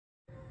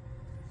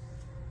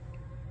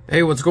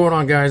Hey, what's going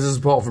on, guys? This is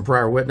Paul from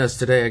Prior Witness.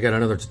 Today I got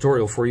another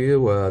tutorial for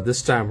you.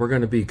 This time we're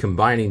going to be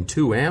combining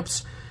 2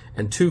 amps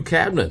and 2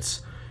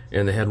 cabinets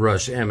in the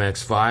Headrush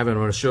MX5, and I'm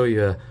going to show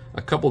you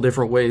a couple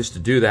different ways to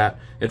do that.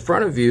 In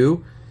front of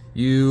you,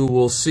 you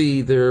will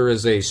see there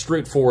is a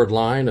straightforward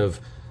line of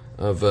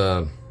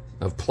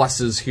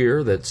pluses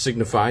here that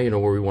signify,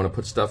 where we want to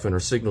put stuff in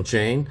our signal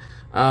chain.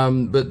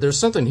 But there's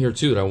something here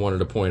too that I wanted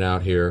to point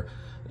out here.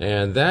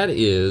 And that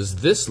is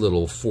this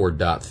little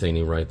 4-dot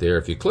thingy right there.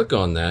 If you click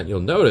on that, you'll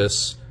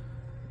notice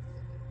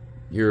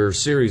your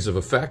series of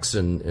effects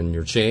and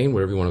your chain,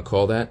 whatever you want to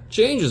call that,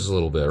 changes a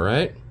little bit,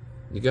 right?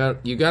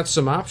 You got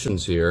some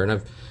options here,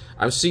 and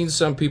I've seen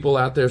some people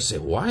out there say,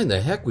 "Why in the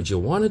heck would you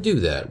want to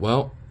do that?"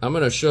 Well, I'm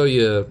going to show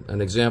you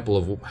an example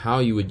of how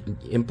you would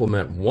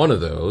implement one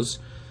of those.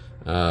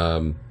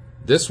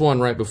 This one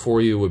right before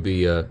you would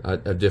be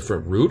a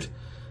different route,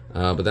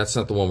 but that's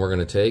not the one we're going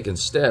to take.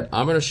 Instead,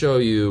 I'm going to show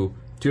you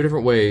 2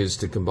 different ways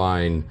to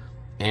combine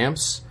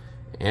amps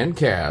and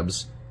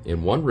cabs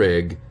in one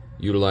rig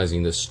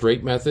utilizing this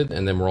straight method,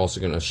 and then we're also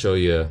going to show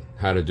you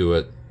how to do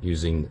it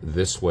using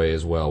this way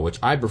as well, which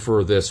I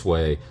prefer this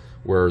way,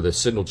 where the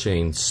signal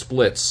chain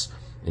splits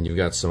and you've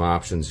got some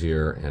options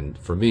here. And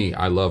for me,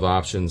 I love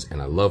options and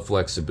I love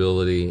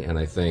flexibility, and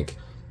I think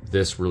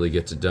this really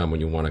gets it done when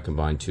you want to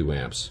combine 2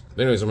 amps.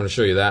 But anyways, I'm going to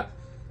show you that.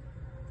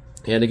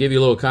 And to give you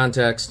a little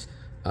context,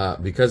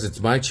 because it's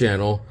my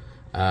channel,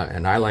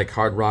 and I like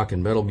hard rock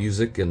and metal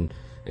music and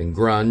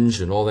grunge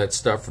and all that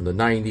stuff from the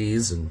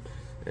 90s and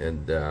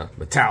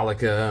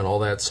Metallica and all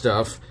that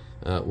stuff.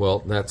 Well,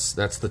 that's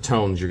the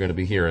tones you're going to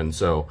be hearing.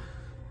 So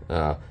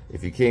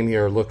if you came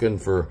here looking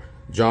for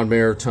John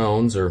Mayer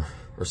tones or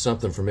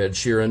something from Ed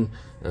Sheeran,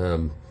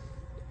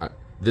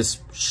 this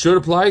should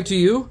apply to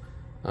you.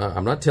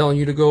 I'm not telling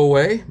you to go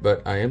away,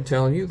 but I am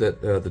telling you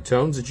that the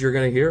tones that you're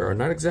going to hear are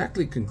not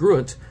exactly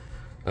congruent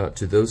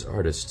to those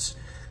artists.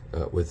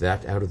 With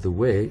that out of the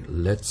way,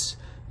 let's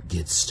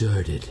get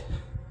started.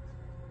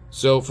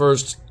 So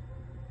first,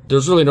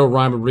 there's really no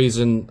rhyme or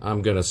reason.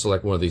 I'm going to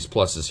select one of these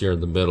pluses here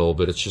in the middle,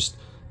 but it's just,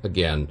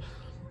 again,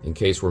 in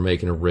case we're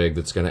making a rig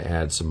that's going to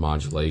add some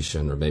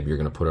modulation, or maybe you're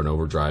going to put an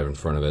overdrive in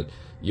front of it.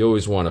 You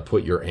always want to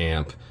put your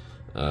amp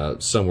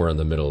somewhere in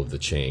the middle of the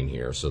chain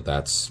here, so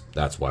that's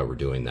why we're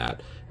doing that.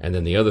 And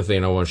then the other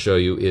thing I want to show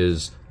you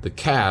is the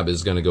cab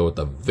is going to go at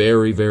the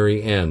very,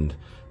 very end,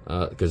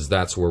 because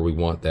that's where we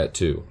want that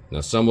too. Now,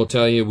 some will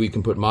tell you we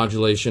can put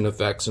modulation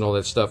effects and all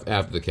that stuff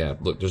after the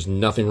cab. Look, there's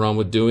nothing wrong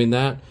with doing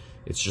that.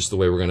 It's just the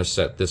way we're going to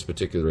set this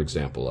particular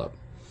example up.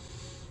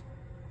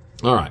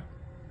 All right,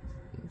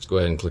 let's go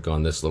ahead and click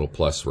on this little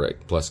plus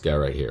guy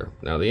right here.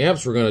 Now, the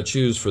amps we're going to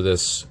choose for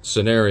this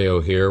scenario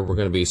here, we're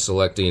going to be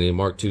selecting a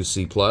Mark II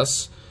C+,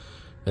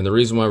 and the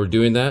reason why we're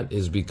doing that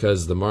is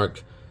because the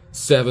Mark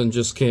 7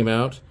 just came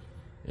out,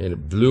 and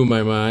it blew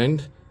my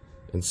mind,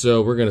 and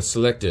so we're going to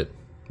select it.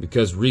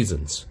 Because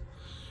reasons.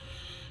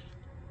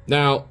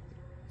 Now,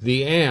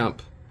 the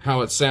amp,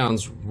 how it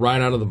sounds right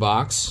out of the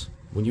box,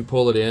 when you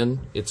pull it in,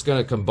 it's going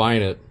to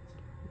combine it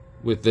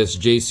with this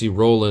JC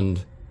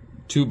Roland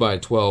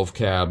 2x12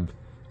 cab,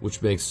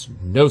 which makes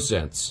no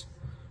sense.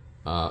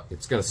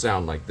 It's going to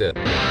sound like this.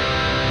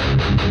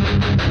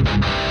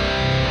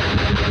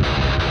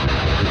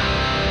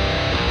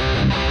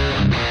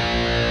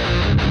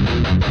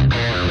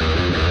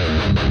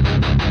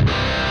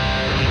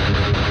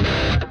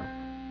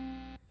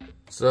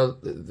 So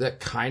that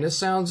kind of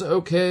sounds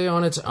okay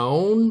on its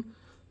own,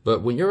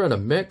 but when you're in a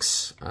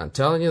mix, I'm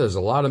telling you, there's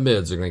a lot of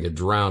mids that are going to get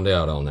drowned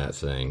out on that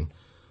thing.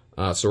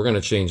 So we're going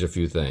to change a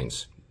few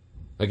things.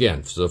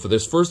 Again, so for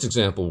this first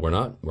example, we're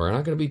not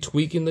going to be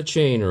tweaking the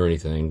chain or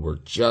anything. We're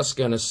just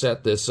going to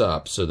set this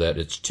up so that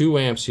it's 2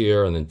 amps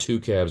here and then 2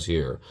 cabs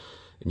here.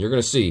 And you're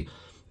going to see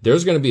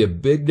there's going to be a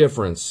big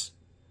difference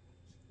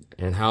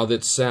in how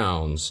that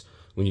sounds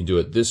when you do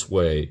it this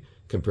way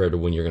compared to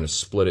when you're going to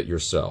split it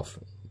yourself.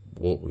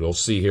 We'll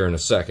see here in a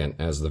second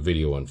as the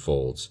video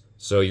unfolds.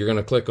 So you're going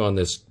to click on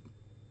this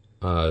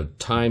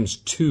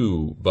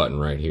 ×2 button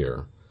right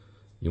here.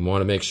 You want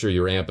to make sure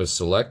your amp is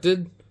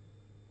selected.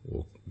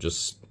 You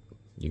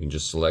can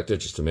just select it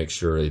just to make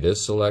sure it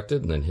is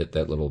selected, and then hit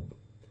that little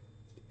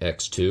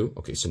X2.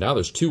 Okay, so now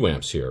there's 2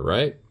 amps here,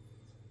 right?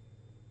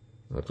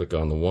 I'll click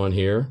on the 1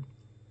 here.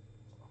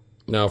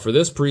 Now for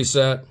this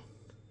preset,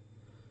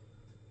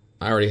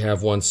 I already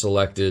have one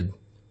selected.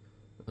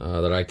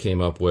 That I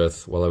came up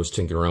with while I was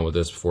tinkering around with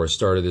this before I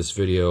started this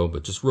video,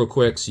 but just real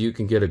quick so you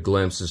can get a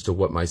glimpse as to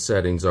what my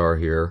settings are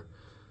here.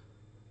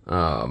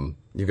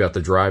 You've got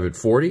the drive at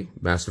 40,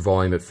 master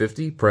volume at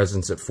 50,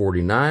 presence at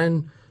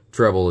 49,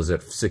 treble is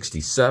at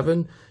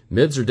 67,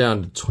 mids are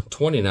down to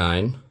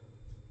 29,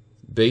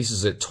 bass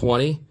is at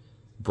 20,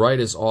 bright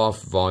is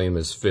off, volume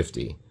is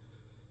 50.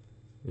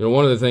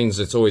 One of the things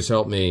that's always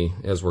helped me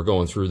as we're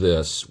going through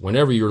this,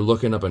 whenever you're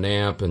looking up an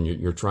amp and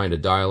you're trying to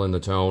dial in the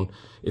tone,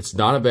 it's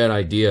not a bad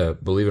idea,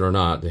 believe it or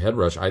not. The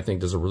Headrush, I think,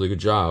 does a really good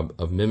job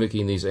of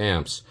mimicking these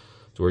amps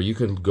to where you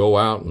can go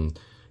out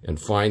and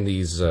find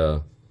these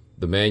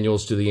the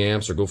manuals to the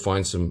amps or go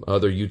find some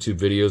other YouTube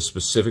videos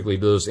specifically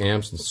to those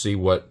amps and see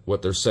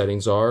what their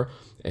settings are.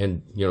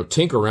 And, you know,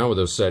 tinker around with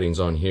those settings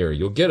on here.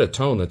 You'll get a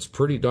tone that's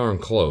pretty darn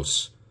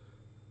close.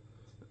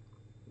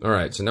 All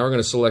right, so now we're going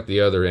to select the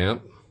other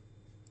amp.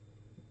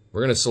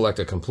 We're going to select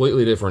a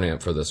completely different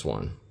amp for this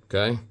one,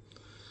 okay?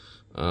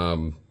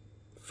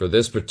 For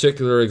this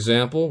particular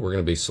example, we're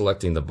going to be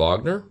selecting the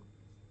Bogner.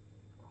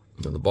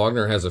 Now, the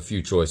Bogner has a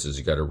few choices.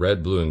 You got a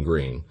red, blue, and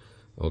green.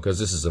 Well, because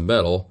this is a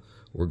metal,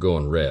 we're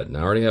going red. Now,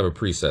 I already have a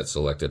preset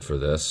selected for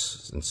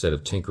this. Instead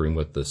of tinkering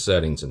with the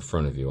settings in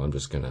front of you, I'm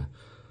just going to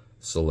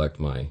select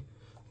my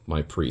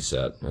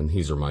preset. And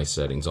these are my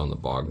settings on the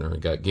Bogner. I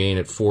got gain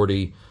at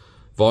 40,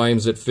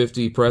 volumes at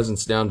 50,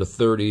 presence down to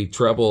 30,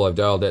 treble, I've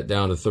dialed that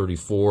down to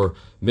 34,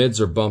 mids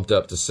are bumped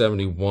up to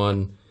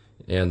 71,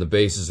 and the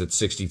bass is at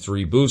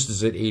 63, boost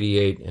is at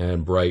 88,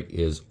 and bright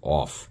is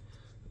off.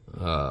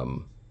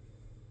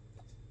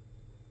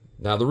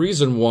 Now, the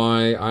reason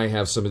why I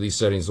have some of these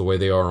settings the way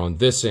they are on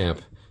this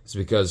amp is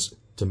because,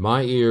 to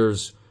my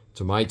ears,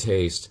 to my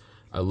taste,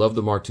 I love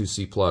the Mark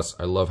II-C Plus.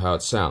 I love how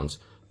it sounds.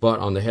 But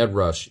on the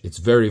Headrush, it's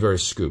very, very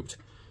scooped.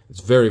 It's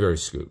very, very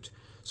scooped.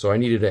 So I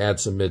needed to add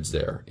some mids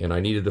there, and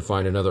I needed to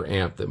find another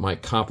amp that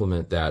might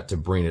complement that to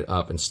bring it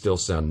up and still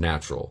sound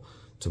natural.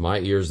 To my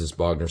ears, this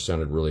Bogner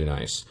sounded really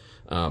nice.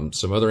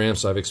 Some other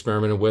amps I've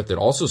experimented with that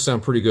also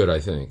sound pretty good, I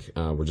think.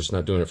 We're just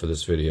not doing it for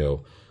this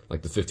video.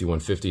 Like the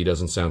 5150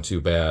 doesn't sound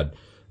too bad.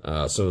 Some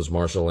of those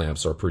Marshall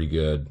amps are pretty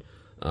good.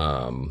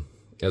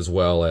 As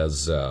well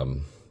as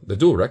the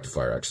dual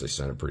rectifier actually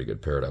sounded pretty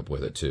good paired up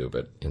with it too.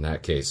 But in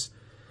that case,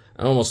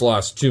 I almost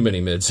lost too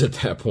many mids at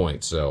that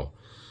point. So,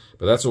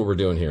 but that's what we're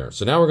doing here.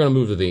 So now we're going to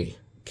move to the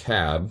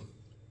cab.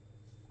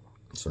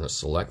 So I'm going to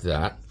select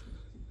that.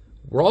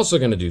 We're also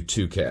going to do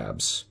two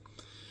cabs.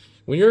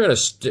 When you're in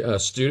a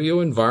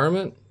studio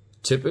environment,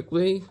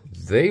 typically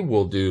they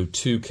will do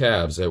two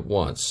cabs at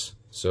once.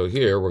 So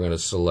here we're going to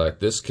select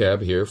this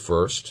cab here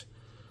first.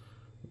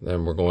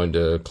 Then we're going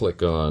to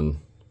click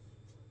on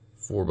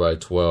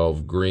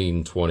 4x12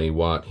 green 20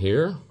 watt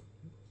here.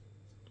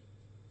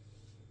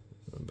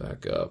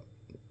 Back up.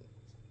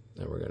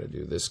 Then we're going to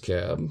do this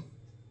cab.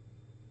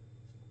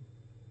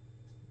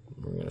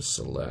 We're going to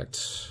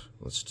select,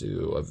 let's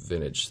do a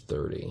vintage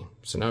 30.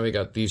 So now we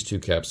got these two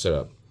cabs set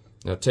up.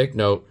 Now take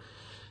note,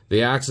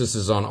 the axis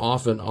is on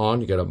off and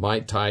on. You got a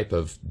mic type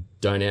of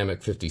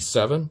dynamic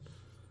 57.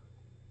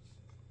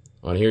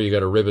 On here you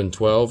got a ribbon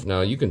 12.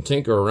 Now you can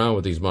tinker around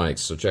with these mics,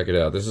 so check it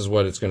out. This is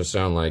what it's going to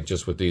sound like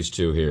just with these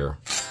two here.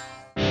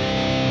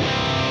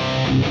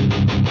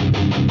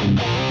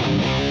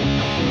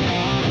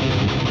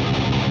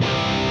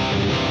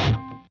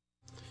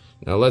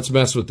 Now let's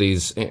mess with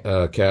these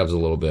cabs a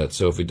little bit.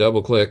 So if we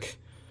double click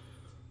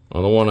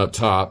on the one up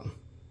top,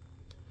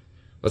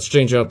 let's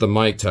change out the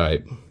mic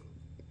type.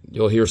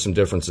 You'll hear some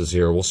differences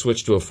here. We'll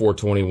switch to a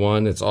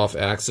 421. It's off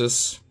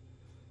axis.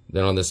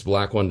 Then on this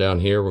black one down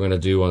here, we're going to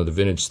do on the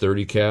vintage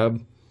 30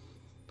 cab.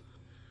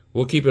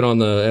 We'll keep it on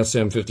the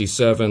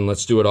SM57.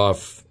 Let's do it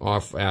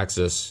off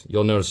axis.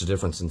 You'll notice a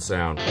difference in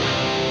sound.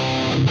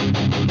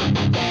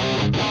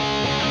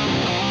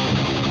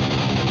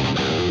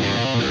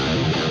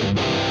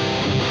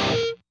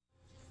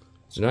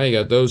 So now you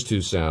got those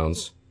two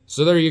sounds.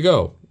 So there you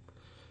go.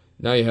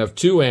 Now you have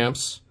two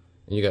amps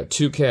and you got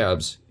two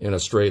cabs in a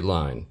straight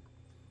line.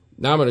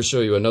 Now I'm going to show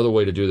you another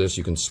way to do this.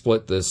 You can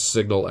split this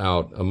signal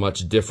out a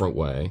much different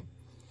way.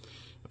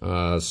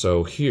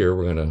 So here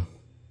we're going to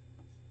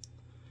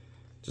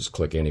just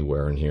click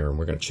anywhere in here and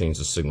we're going to change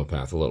the signal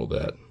path a little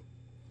bit.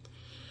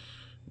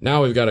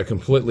 Now we've got it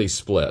completely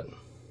split.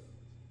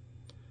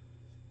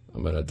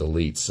 I'm going to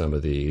delete some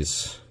of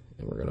these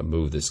and we're going to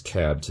move this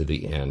cab to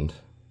the end.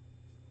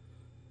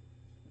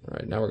 All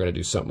right, now we're going to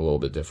do something a little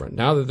bit different.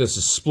 Now that this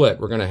is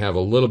split, we're going to have a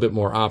little bit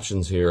more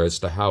options here as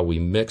to how we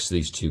mix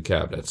these two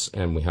cabinets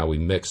and how we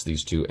mix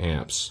these two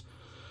amps.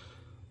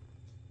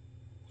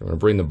 I'm going to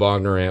bring the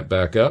Bogner amp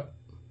back up.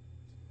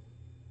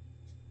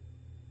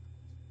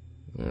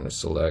 I'm going to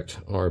select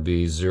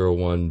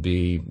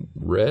RB01B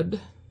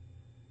red.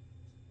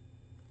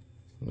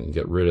 We can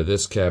get rid of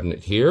this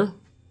cabinet here.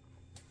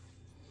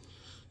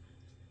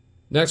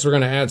 Next, we're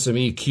going to add some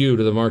EQ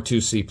to the Mark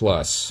II-C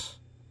Plus.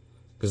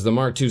 Because the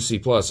Mark II-C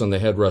Plus on the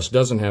Headrush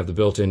doesn't have the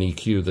built-in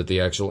EQ that the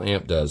actual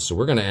amp does. So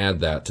we're going to add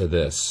that to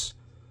this.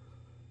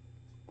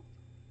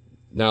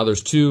 Now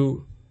there's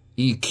two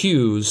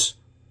EQs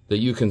that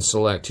you can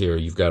select here.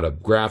 You've got a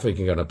graphic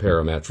and got a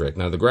parametric.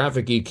 Now the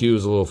graphic EQ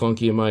is a little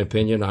funky in my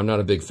opinion. I'm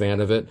not a big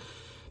fan of it.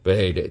 But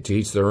hey, to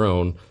each their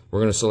own. We're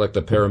going to select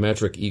the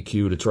parametric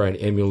EQ to try and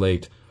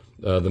emulate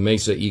the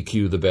Mesa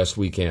EQ the best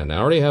we can. Now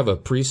I already have a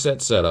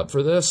preset set up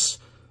for this.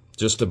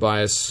 Just to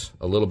buy us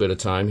a little bit of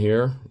time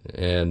here,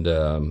 and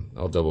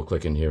I'll double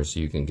click in here so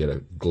you can get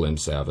a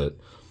glimpse of it.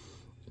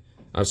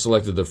 I've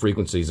selected the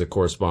frequencies that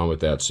correspond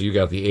with that. So you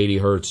got the 80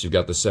 hertz, you've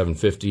got the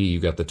 750,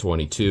 you've got the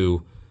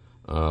 22,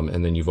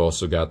 and then you've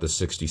also got the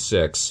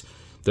 66.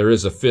 There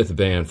is a fifth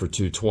band for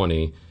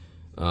 220,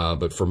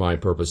 but for my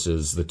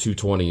purposes, the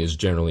 220 is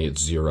generally at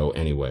 0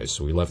 anyway.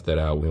 So we left that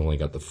out. We only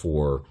got the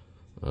 4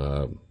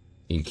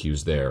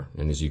 EQs there.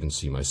 And as you can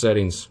see my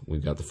settings,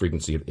 we've got the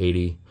frequency at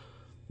 80.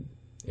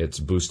 It's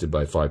boosted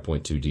by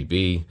 5.2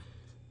 dB.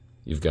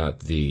 You've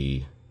got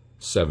the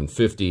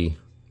 750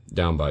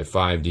 down by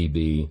 5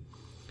 dB.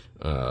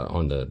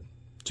 On the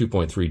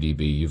 2.3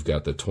 dB, you've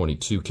got the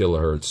 22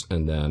 kilohertz,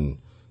 and then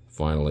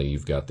finally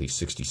you've got the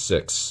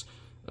 66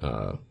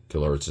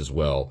 kilohertz as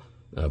well,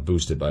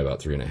 boosted by about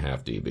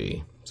 3.5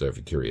 dB. So if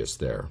you're curious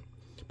there.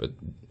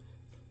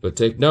 But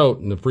take note,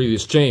 in the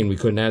previous chain, we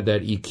couldn't add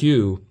that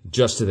EQ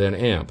just to that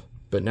amp.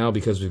 But now,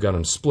 because we've got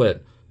them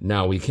split,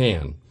 now we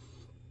can.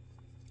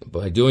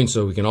 By doing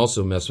so, we can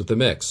also mess with the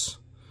mix.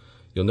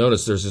 You'll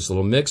notice there's this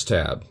little mix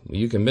tab.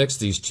 You can mix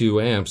these two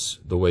amps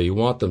the way you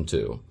want them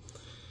to.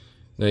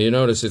 Now you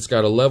notice it's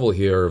got a level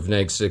here of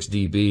 -6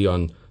 dB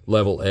on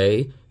level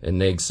A and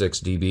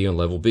 -6 dB on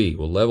level B.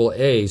 Well, level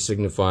A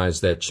signifies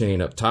that chain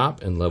up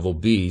top, and level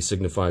B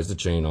signifies the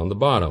chain on the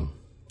bottom.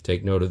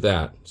 Take note of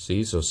that.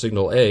 See, so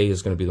signal A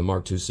is going to be the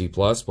Mark II C++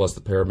 plus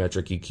the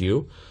parametric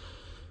EQ.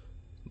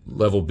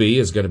 Level B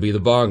is going to be the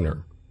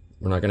Bogner.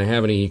 We're not going to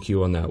have any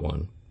EQ on that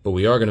one, but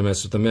we are going to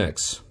mess with the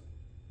mix.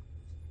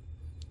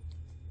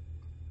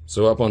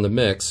 So up on the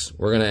mix,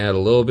 we're going to add a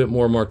little bit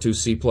more Mark II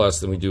C+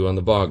 than we do on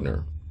the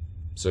Bogner.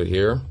 So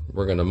here,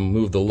 we're going to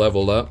move the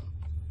level up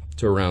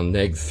to around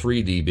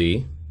 -3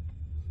 dB.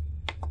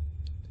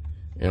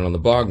 And on the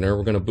Bogner,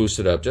 we're going to boost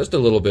it up just a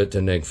little bit to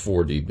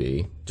 -4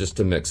 dB, just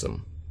to mix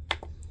them.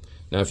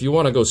 Now, if you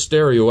want to go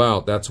stereo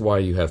out, that's why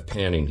you have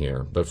panning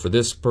here. But for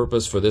this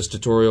purpose, for this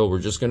tutorial, we're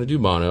just going to do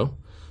mono.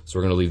 So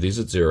we're going to leave these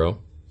at 0.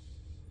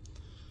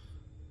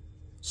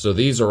 So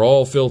these are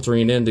all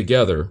filtering in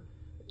together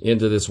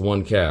into this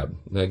one cab.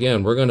 Now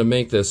again, we're going to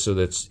make this so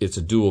that it's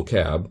a dual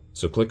cab.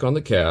 So click on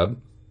the cab,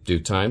 do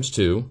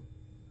 ×2.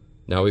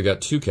 Now we've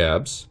got 2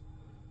 cabs.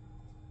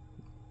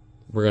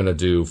 We're going to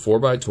do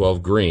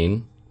 4x12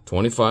 green,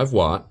 25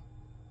 watt.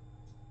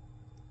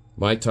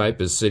 My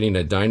type is sitting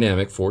at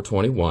dynamic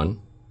 421.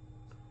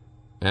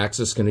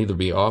 Axis can either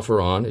be off or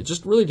on. It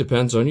just really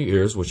depends on your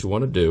ears what you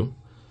want to do.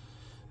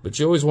 But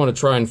you always want to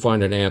try and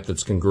find an amp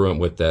that's congruent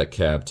with that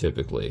cab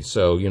typically.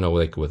 So, you know,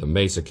 like with a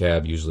Mesa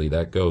cab, usually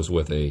that goes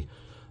with a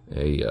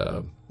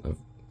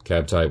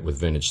cab type with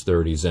vintage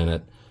 30s in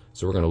it.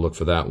 So we're going to look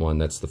for that one.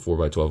 That's the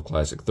 4x12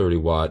 Classic 30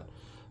 watt.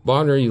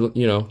 Bogner,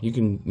 you know, you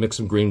can mix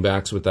some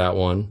greenbacks with that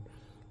one.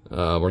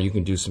 Or you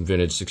can do some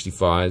vintage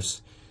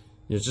 65s.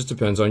 It just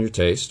depends on your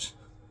taste.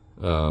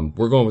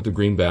 We're going with the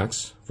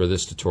greenbacks for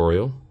this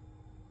tutorial.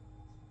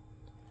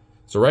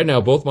 So right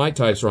now, both my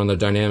types are on the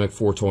dynamic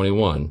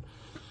 421.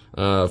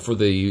 For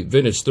the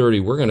vintage 30,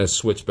 we're going to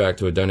switch back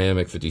to a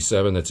dynamic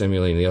 57 that's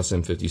emulating the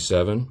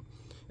SM57.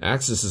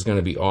 Axis is going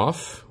to be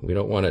off. We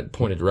don't want it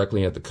pointed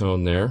directly at the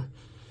cone there.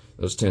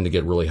 Those tend to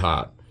get really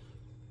hot.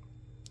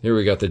 Here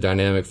we got the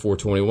dynamic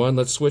 421.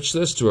 Let's switch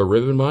this to a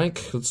ribbon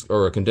mic,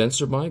 or a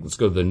condenser mic. Let's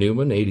go to the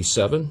Newman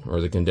 87, or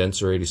the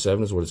condenser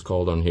 87 is what it's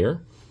called on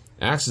here.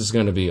 Axis is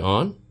going to be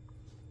on.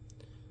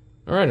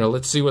 All right, now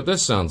let's see what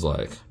this sounds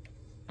like.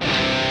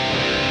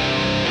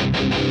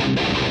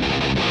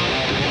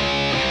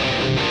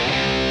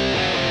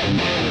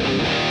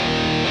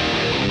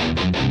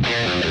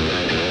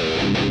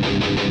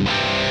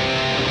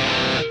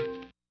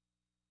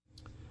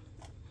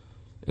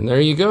 And there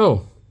you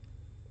go.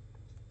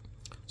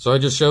 So I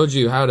just showed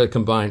you how to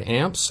combine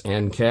amps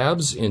and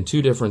cabs in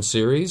 2 different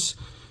series.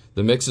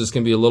 The mixes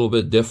can be a little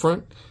bit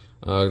different.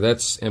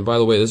 And by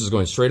the way, this is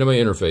going straight to my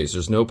interface.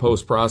 There's no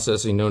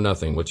post-processing, no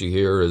nothing. What you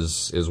hear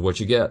is what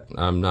you get.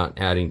 I'm not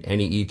adding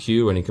any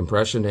EQ, any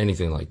compression,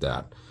 anything like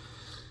that.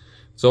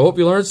 So I hope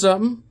you learned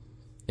something.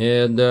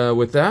 And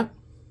with that,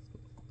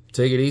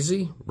 take it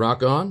easy,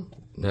 rock on,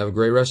 and have a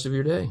great rest of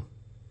your day.